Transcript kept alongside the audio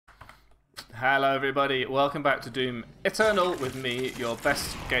Hello everybody, welcome back to Doom Eternal with me, your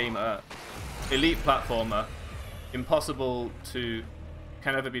best gamer, elite platformer, impossible to,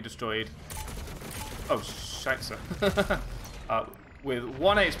 can never be destroyed. Oh, scheisse. With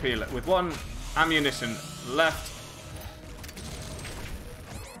 1 HP, with 1 ammunition left.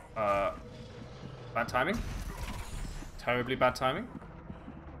 Bad timing. Terribly bad timing.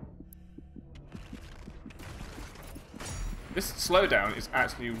 This slowdown is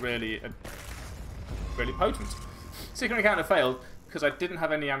actually really potent. Secret encounter failed because I didn't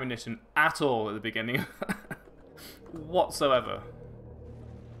have any ammunition at all at the beginning. Whatsoever.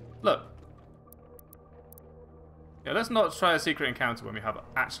 Look. Yeah, let's not try a secret encounter when we have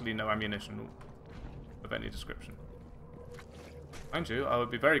actually no ammunition of any description. Mind you, I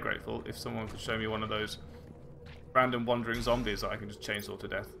would be very grateful if someone could show me one of those random wandering zombies that I can just chainsaw to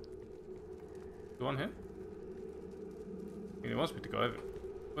death. The one here? He wants me to go over.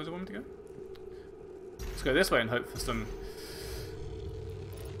 Where does it want me to go? Let's go this way and hope for some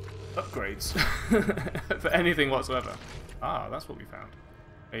upgrades. For anything whatsoever. Ah, that's what we found.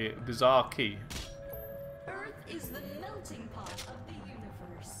 A bizarre key. Earth is the melting pot of the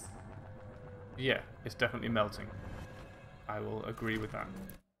universe. Yeah, it's definitely melting. I will agree with that.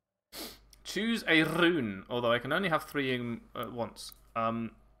 Choose a rune, although I can only have 3 in at once.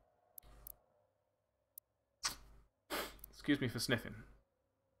 Excuse me for sniffing.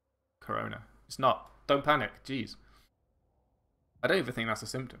 Corona. It's not. Don't panic. Jeez. I don't even think that's a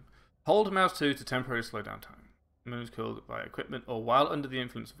symptom. Hold mouse 2 to temporarily slow down time. Moves killed by equipment or while under the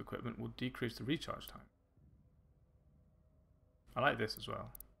influence of equipment will decrease the recharge time. I like this as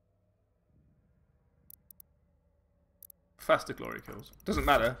well. Faster glory kills. Doesn't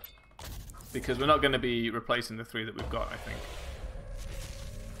matter, because we're not going to be replacing the 3 that we've got, I think.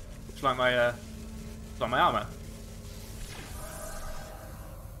 It's like my armor.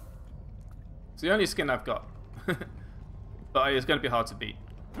 It's the only skin I've got. But it's going to be hard to beat.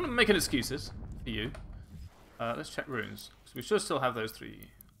 I'm making excuses for you. Let's check runes. So we should still have those 3.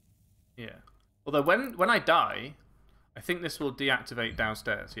 Yeah. Although when I die, I think this will deactivate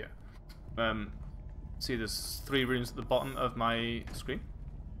downstairs. Yeah. See, there's 3 runes at the bottom of my screen.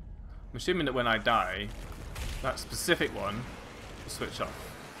 I'm assuming that when I die, that specific one will switch off.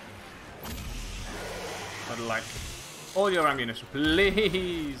 I'd like all your ammunition,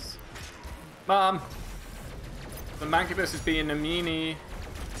 please. Mom, the mancubus is being a meanie.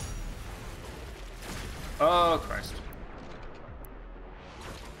 Oh, Christ.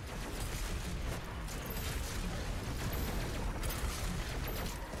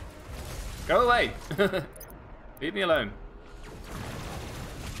 Go away! Leave me alone.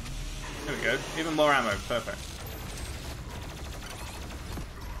 There we go. Even more ammo. Perfect.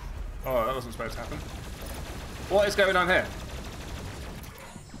 Oh, that wasn't supposed to happen. What is going on here?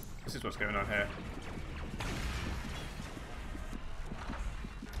 This is what's going on here.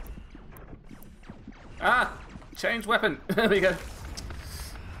 Ah! Change weapon! There we go.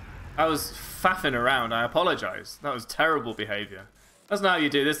 I was faffing around. I apologise. That was terrible behaviour. That's not how you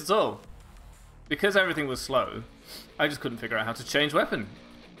do this at all. Because everything was slow, I just couldn't figure out how to change weapon.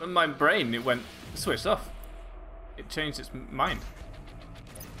 In my brain, it went switched off. It changed its mind.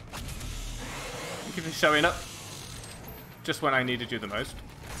 Thank you for showing up just when I needed you the most.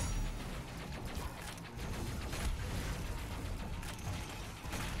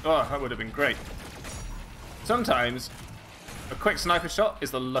 Oh, that would have been great. Sometimes a quick sniper shot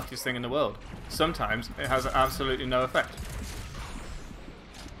is the luckiest thing in the world. Sometimes it has absolutely no effect.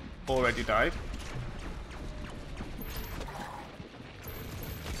 Already died.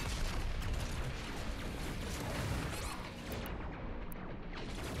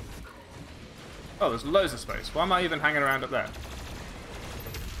 Oh, there's loads of space. Why am I even hanging around up there?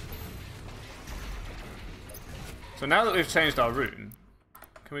 So now that we've changed our rune,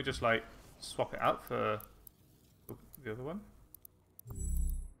 can we just, like, swap it out for the other one?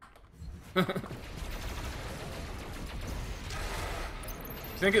 Do you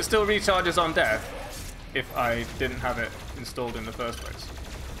think it still recharges on death if I didn't have it installed in the first place?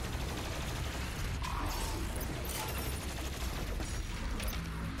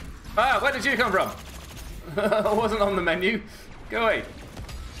 Ah, where did you come from? I wasn't on the menu. Go away.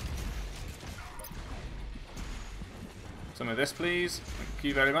 Some of this, please. Thank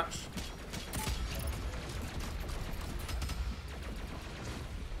you very much.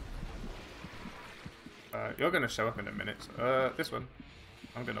 You're going to show up in a minute. This one.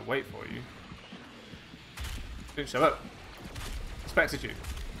 I'm going to wait for you. Didn't show up. Expected you.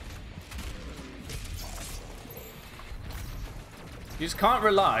 You just can't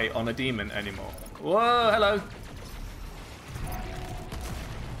rely on a demon anymore. Whoa, hello.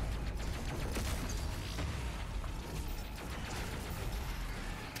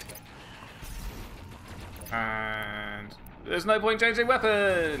 There's no point changing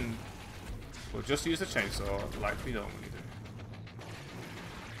weapon! We'll just use the chainsaw like we normally do.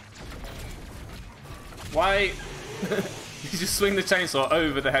 Why? You just swing the chainsaw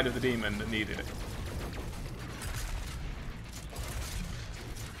over the head of the demon that needed it.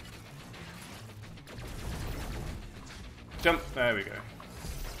 Jump. There we go.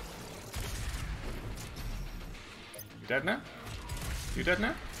 You dead now? You dead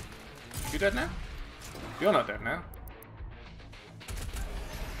now? You dead now? You're not dead now.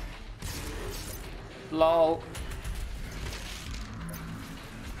 Lol.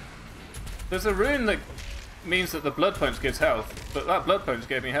 There's a rune that means that the blood punch gives health, but that blood punch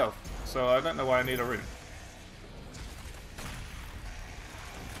gave me health, so I don't know why I need a rune.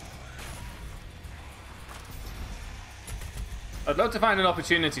 I'd love to find an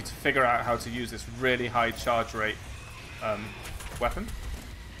opportunity to figure out how to use this really high charge rate weapon.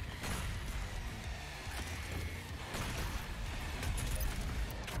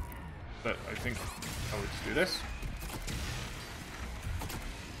 But I think I will just do this.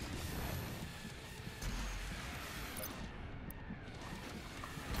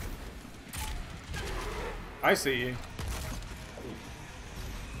 I see you.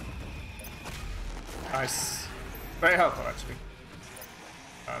 Nice. Very helpful, actually.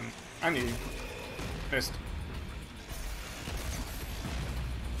 And you. Missed.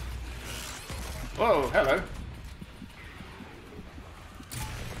 Whoa, hello.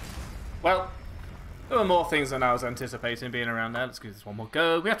 Well, there were more things than I was anticipating being around there. Let's give this one more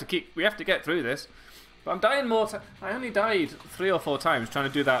go. We have to get through this. But I'm dying more. I only died 3 or 4 times trying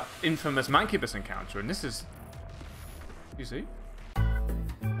to do that infamous Mancubus encounter, and this is. You see?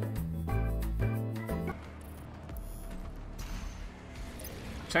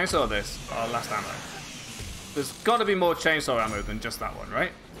 Chainsaw this. Our last ammo. There's got to be more chainsaw ammo than just that one,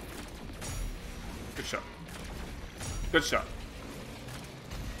 right? Good shot. Good shot.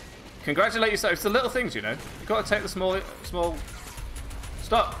 Congratulate yourself. It's the little things, you know. You've got to take the small.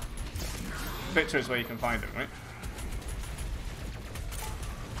 Stop. Picture is where you can find them, right?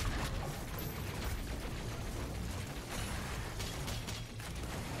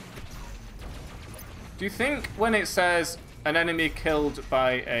 Do you think when it says an enemy killed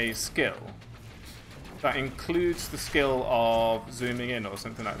by a skill, that includes the skill of zooming in or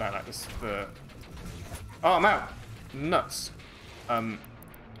something like that? Like this, oh, I'm out. Nuts.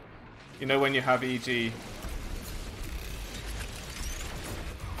 You know when you have EG.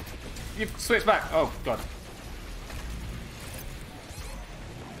 You've switched back. Oh, God.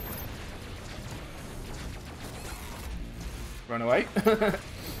 Run away.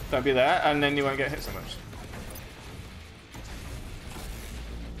 Don't be there, and then you won't get hit so much.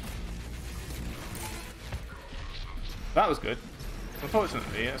 That was good.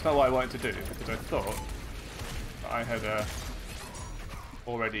 Unfortunately, it's not what I wanted to do, because I thought that I had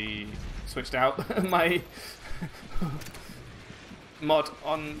already switched out my mod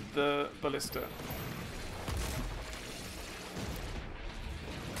on the ballista.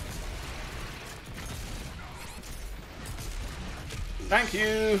 Thank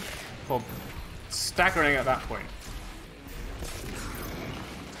you for staggering at that point.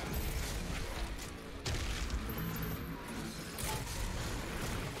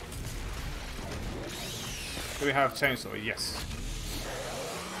 Do we have chainsaw? Yes.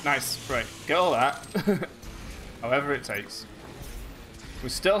 Nice, right. Get all that. However it takes. We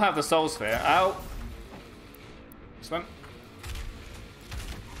still have the soul sphere. Ow! Excellent.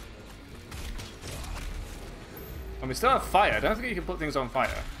 And we still have fire. I don't think you can put things on fire.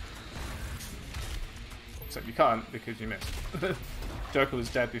 Except you can't because you missed. Joker was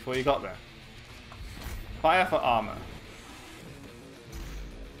dead before you got there. Fire for armor.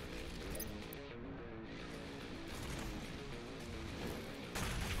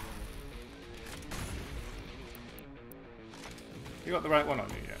 You got the right one on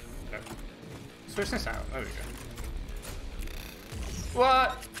you yet? No. Switch this out. There we go.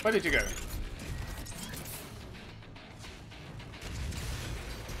 What? Where did you go?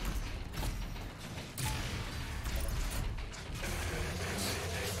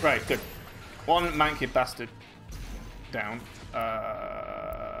 Right, good. One manky bastard down.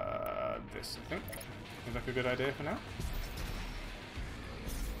 This, I think. Seems like a good idea for now.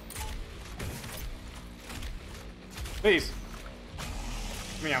 Please.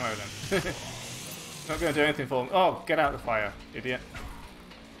 Give me ammo then. Not going to do anything for me. Oh, get out of the fire, idiot.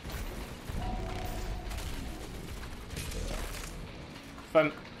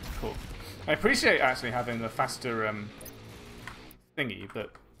 Fun. Cool. I appreciate actually having the faster thingy,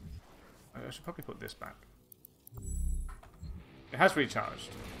 but I should probably put this back. It has recharged.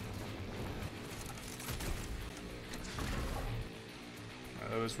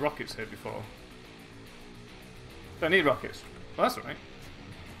 There was rockets here before. Don't need rockets. Well, that's alright.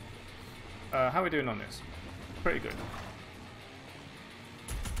 How are we doing on this? Pretty good.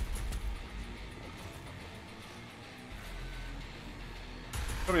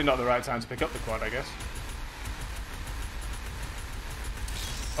 Probably not the right time to pick up the quad, I guess.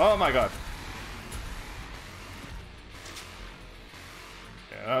 Oh my god.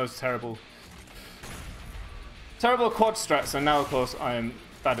 Yeah, that was terrible. Terrible quad strats, and now of course I am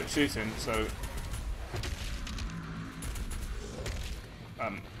bad at shooting, so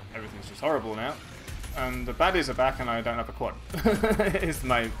everything's just horrible now. And the baddies are back and I don't have a quad. Is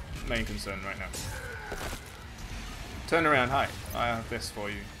my main concern right now. Turn around, hi. I have this for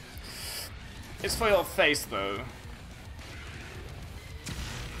you. It's for your face though.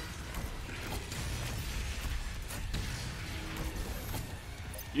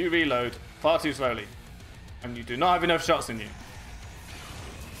 You reload far too slowly. And you do not have enough shots in you.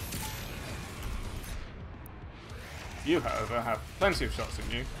 You, however, have plenty of shots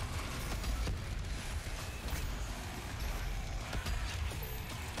in you.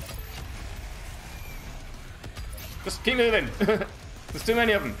 Just keep moving. There's too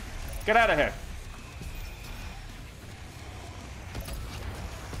many of them. Get out of here.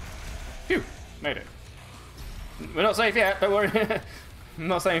 Phew, made it. We're not safe yet, don't worry. I'm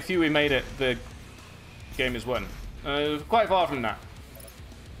not saying phew, we made it. The game is won. Quite far from that.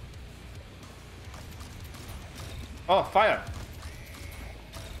 Oh, fire.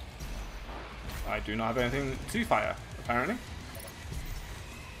 I do not have anything to fire, apparently.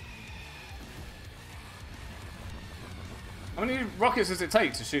 How many rockets does it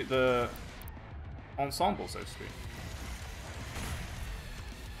take to shoot the ensemble, so to speak?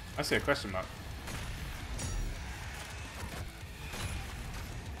 I see a question mark.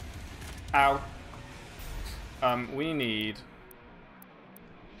 Ow. We need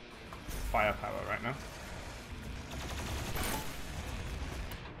firepower right now.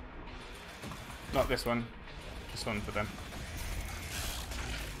 Not this one. This one for them.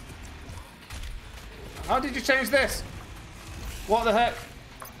 How did you change this? What the heck?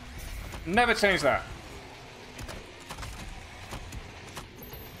 Never change that.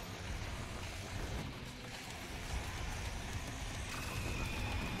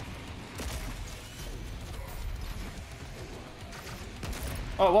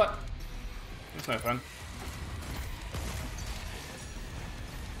 Oh, what? That's no fun.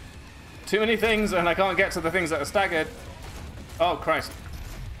 Too many things and I can't get to the things that are staggered. Oh, Christ.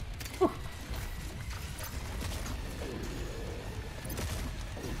 Whew.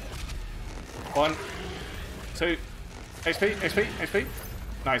 One, two, HP, HP, HP.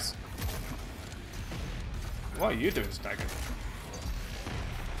 Nice. What are you doing, staggered?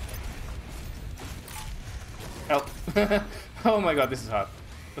 Help. Oh my god, this is hard.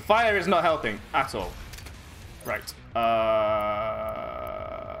 The fire is not helping at all. Right. I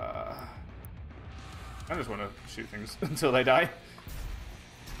just want to shoot things until they die.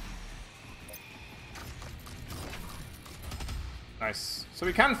 Nice. So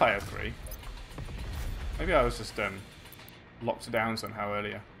we can fire 3. Maybe I was just locked down somehow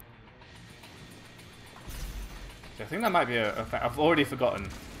earlier. I think that might be a fact. I've already forgotten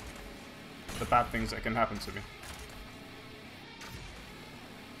the bad things that can happen to me.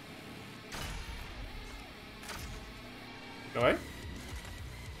 Go away.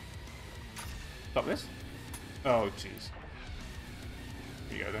 Stop this. Oh, jeez.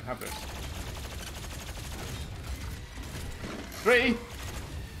 Here you go, then have this. 3!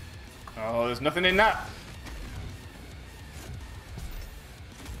 Oh, there's nothing in that!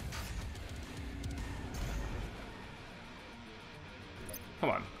 Come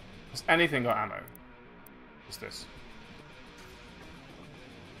on. Has anything got ammo? What's this?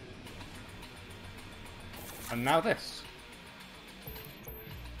 And now this.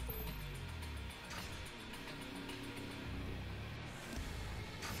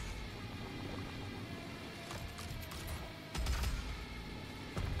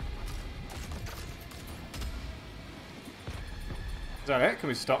 Is that it? Can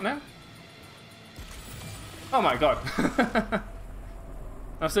we stop now? Oh my god.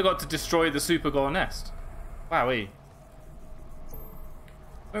 I've still got to destroy the super gore nest. Wowee. I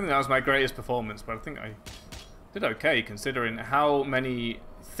don't think that was my greatest performance, but I think I did okay considering how many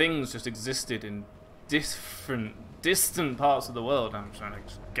things just existed in different, distant parts of the world. I'm trying to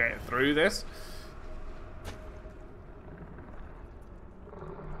just get through this.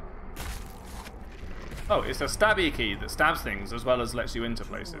 Oh, it's a stabby key that stabs things as well as lets you into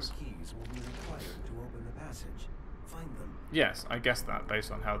places. Keys will be required to open the passage. Find them. Yes, I guessed that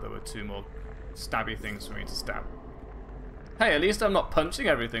based on how there were 2 more stabby things for me to stab. Hey, at least I'm not punching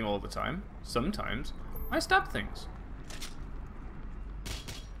everything all the time. Sometimes I stab things.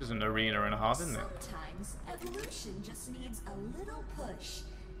 There's an arena and a half, isn't it? Sometimes evolution just needs a little push.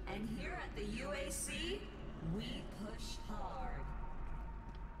 And here at the UAC, we push hard.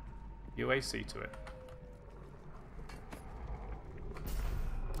 UAC to it.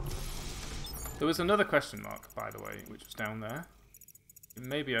 There was another question mark, by the way, which was down there. It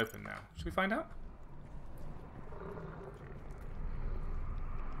may be open now. Should we find out?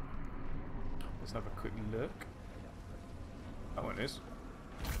 Let's have a quick look. That one is.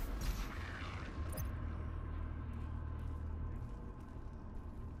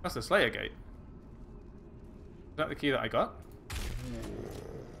 That's the Slayer Gate. Is that the key that I got?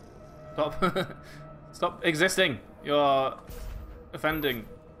 Stop. Stop existing. You're offending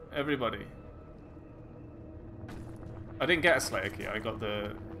everybody. I didn't get a Slayer key. I got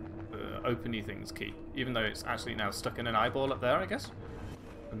the openy things key. Even though it's actually now stuck in an eyeball up there, I guess.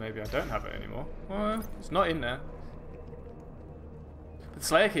 And maybe I don't have it anymore. Well, it's not in there. But the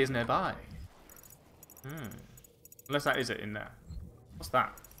Slayer key is nearby. Unless that is it in there. What's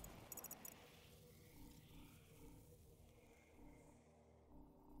that?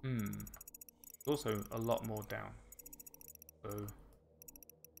 There's also a lot more down. So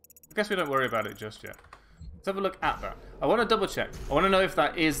I guess we don't worry about it just yet. Let's have a look at that. I want to double check. I want to know if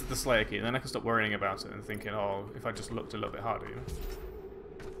that is the Slayer key, and then I can stop worrying about it and thinking, oh, if I just looked a little bit harder, you know?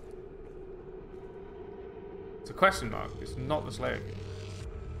 It's a question mark. It's not the Slayer key.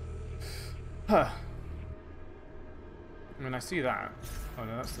 Huh. I mean, I see that. Oh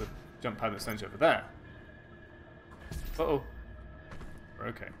no, that's the jump pad that sends you over there. Uh-oh. We're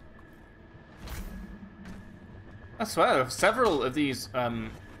okay. I swear, several of these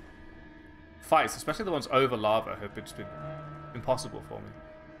fights, especially the ones over lava, have just been impossible for me.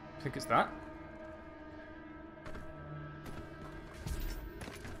 I think it's that.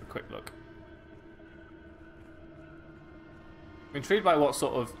 A quick look. I'm intrigued by what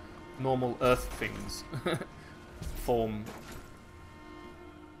sort of normal Earth things form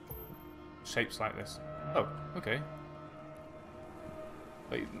shapes like this. Oh, okay.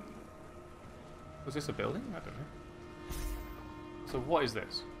 Wait, was this a building? I don't know. So what is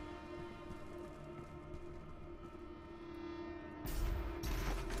this?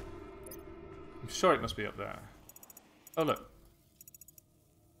 I'm sure it must be up there. Oh look,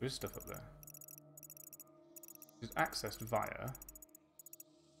 there is stuff up there. It's accessed via. I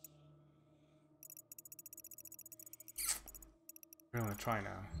really want to try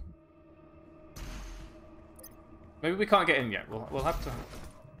now. Maybe we can't get in yet. We'll have to.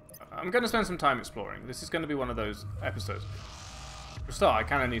 I'm going to spend some time exploring. This is going to be one of those episodes. For a start, I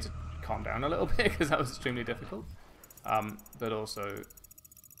kind of need to calm down a little bit because that was extremely difficult. But also, there's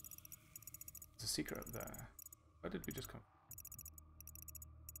a secret up there. Where did we just come?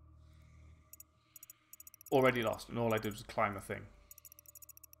 Already lost, and all I did was climb a thing.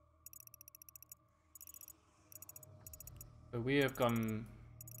 So we have gone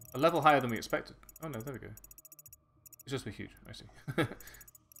a level higher than we expected. Oh no, there we go. It's just we're huge, I see.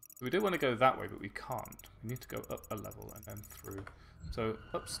 We do want to go that way, but we can't. We need to go up a level and then through. So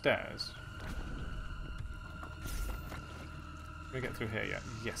upstairs. Can we get through here yet?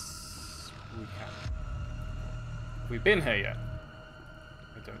 Yes, we can. Have we been here yet?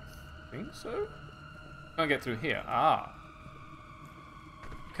 I don't think so. Can't get through here. Ah.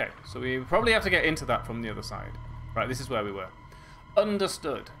 Okay, so we probably have to get into that from the other side. Right, this is where we were.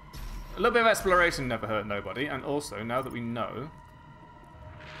 Understood. A little bit of exploration never hurt nobody, and also, now that we know,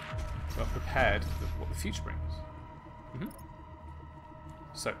 we're prepared for what the future brings.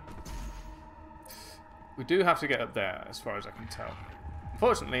 So, we do have to get up there, as far as I can tell.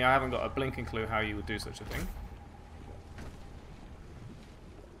 Unfortunately, I haven't got a blinking clue how you would do such a thing.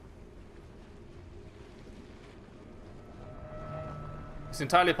 It's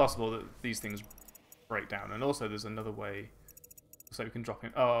entirely possible that these things break down, and also there's another way, so we can drop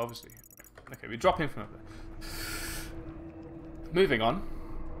in. Oh, obviously. Okay, we drop in from up there. Moving on.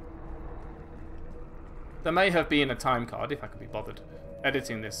 There may have been a time card, if I could be bothered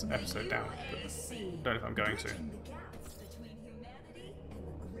editing this episode down. But I don't know if I'm going to.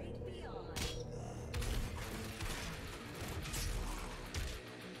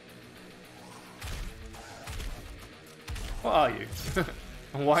 What are you?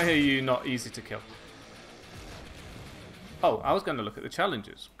 And why are you not easy to kill? Oh, I was going to look at the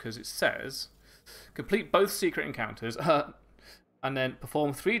challenges, because it says complete both secret encounters and then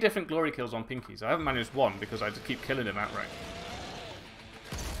perform 3 different glory kills on Pinkies. I haven't managed one because I just keep killing him outright.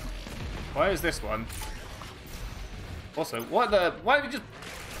 Why is this one? Also, why have you just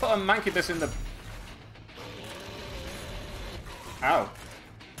put a Mancubus in the... Ow.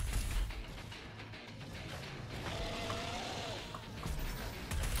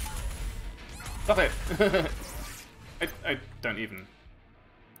 Stop it! I don't even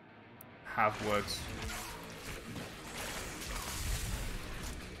have words.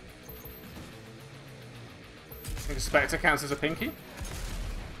 I think Spectre counts as a pinky?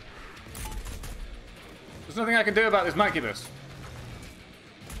 There's nothing I can do about this Macubus.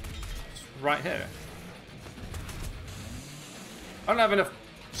 It's right here. I don't have enough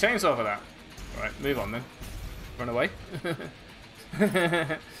chainsaw for that. Alright, move on then. Run away.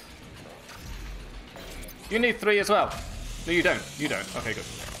 You need 3 as well. No, you don't. You don't. Okay, good.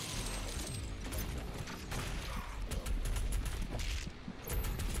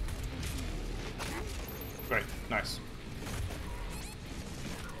 Great. Nice.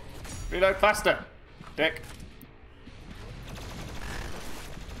 Reload faster, dick.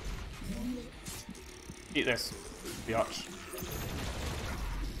 Eat this, biatch.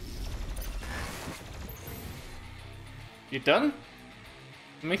 You done?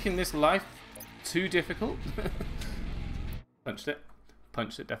 Making this life too difficult? Punched it.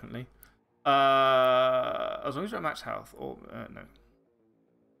 Punched it, definitely. As long as you're at max health, or no.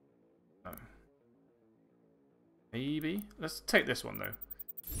 No. Maybe? Let's take this one though.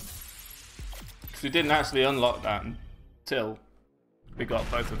 Because we didn't actually unlock that until we got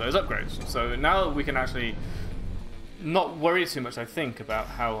both of those upgrades. So now we can actually not worry too much, I think, about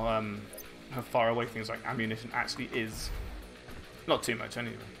how far away things like ammunition actually is. Not too much,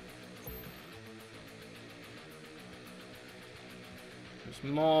 anyway. There's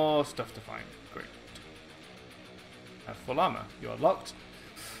more stuff to find. Great. Have full armor. You are locked.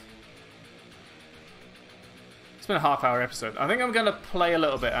 It's been a half-hour episode. I think I'm going to play a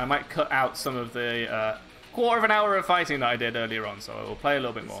little bit. I might cut out some of the quarter of an hour of fighting that I did earlier on, so I will play a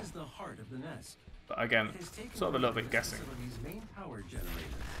little bit more. This is the heart of the nest. But again, sort of a little bit guessing. Main power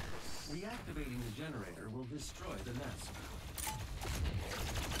generator. Reactivating the generator will destroy the nest.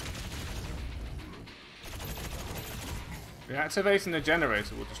 Reactivating the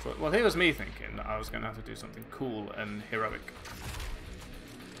generator will destroy... Well, here was me thinking that I was going to have to do something cool and heroic.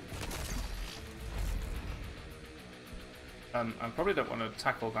 I probably don't want to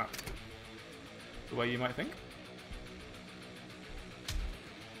tackle that the way you might think.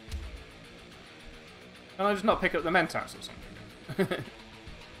 Can I just not pick up the Mentats or something?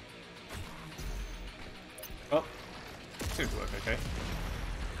 Oh, seems to work okay.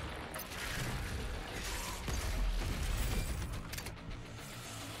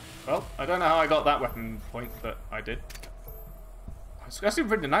 Well, I don't know how I got that weapon point, but I did. It's actually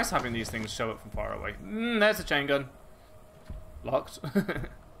really nice having these things show up from far away. There's a chain gun. Locked.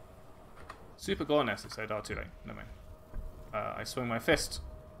 Super gore nest, it said. Oh, too late. No mind. I swung my fist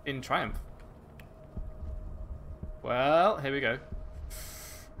in triumph. Well, here we go.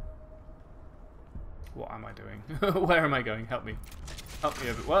 What am I doing? Where am I going? Help me. Help me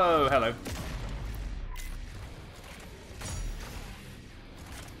over. Whoa, hello.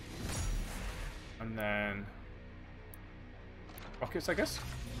 And then rockets, I guess.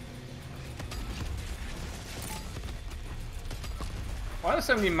 Why are there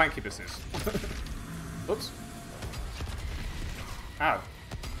so many Mancubuses? Oops. Ow.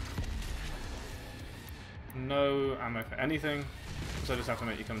 No ammo for anything, so I just have to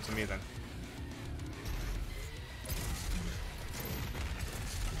make you come to me then.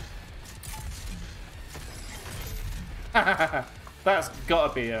 That's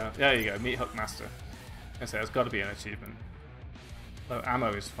gotta be a... There you go, Meat Hook Master. I say, that's gotta be an achievement. Though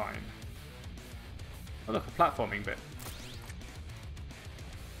ammo is fine. Oh look, a platforming bit.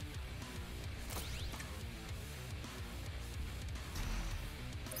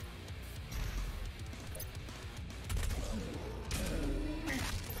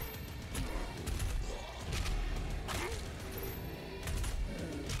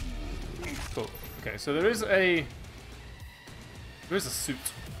 Cool. Okay, so there is a suit.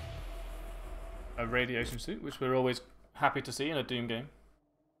 A radiation suit, which we're always happy to see in a Doom game.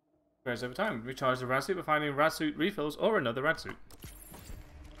 Whereas over time, recharge the rad suit by finding rad suit refills or another rad suit.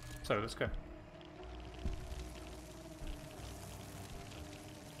 So let's go.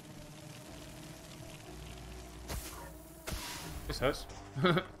 This hurts.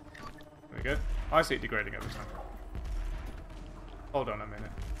 There we go. I see it degrading over time. Hold on a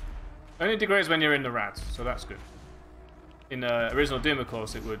minute. Only degrades when you're in the rads, so that's good. In original Doom, of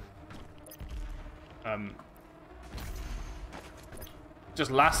course, it would just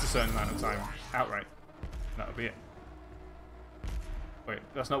last a certain amount of time outright. That would be it. Wait,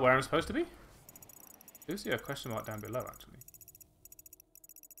 that's not where I'm supposed to be? I do see a question mark down below, actually.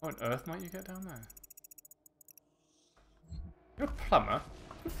 What on earth might you get down there? You're a plumber?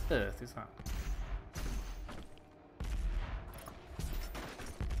 What on earth is that?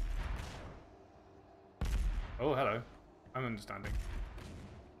 Oh, hello. I'm understanding.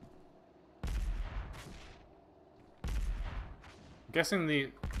 I'm guessing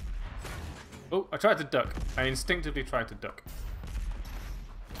the... Oh, I tried to duck. I instinctively tried to duck.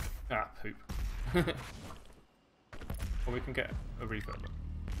 Ah, poop. Or we can get a refurb.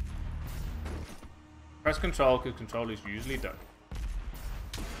 Press control, because control is usually duck.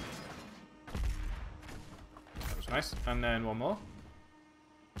 That was nice. And then one more.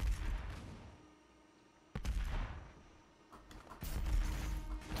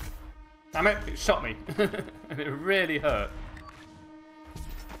 Damn it, it shot me. And it really hurt.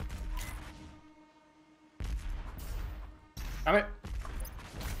 Damn it.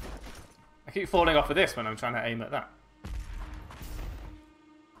 I keep falling off of this when I'm trying to aim at that.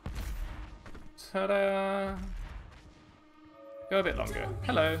 Ta-da! Go a bit longer.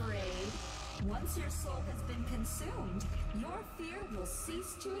 Hello. Once your soul has been consumed, your fear will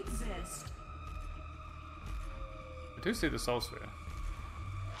cease to exist. I do see the soul sphere.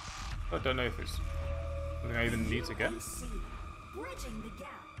 I don't know if it's something I even need to get. Bridging the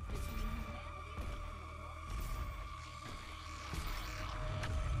gap between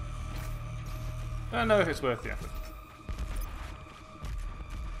I don't know if it's worth the effort.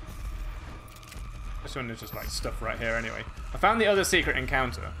 This one is just like stuff right here anyway. I found the other secret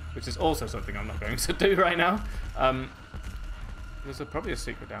encounter, which is also something I'm not going to do right now. There's probably a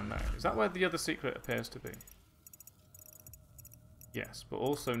secret down there. Is that where the other secret appears to be? Yes, but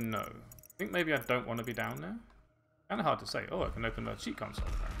also no. I think maybe I don't want to be down there. Kind of hard to say. Oh, I can open the cheat console.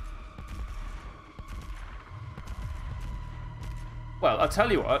 Well, I'll tell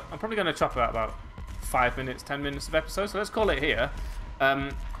you what. I'm probably going to chop out about 5 minutes, 10 minutes of episode. So let's call it here.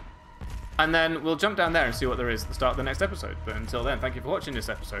 And then we'll jump down there and see what there is at the start of the next episode. But until then, thank you for watching this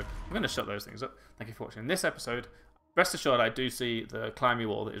episode. I'm going to shut those things up. Thank you for watching this episode. Rest assured, I do see the climbing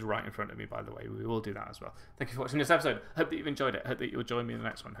wall that is right in front of me, by the way. We will do that as well. Thank you for watching this episode. Hope that you've enjoyed it. Hope that you'll join me in the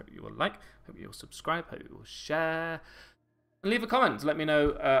next one. Hope you will like. Hope you will subscribe. Hope you will share. And leave a comment to let me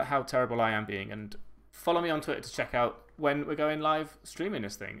know how terrible I am being. And follow me on Twitter to check out when we're going live streaming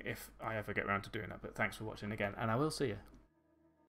this thing, if I ever get around to doing that. But thanks for watching again, and I will see you.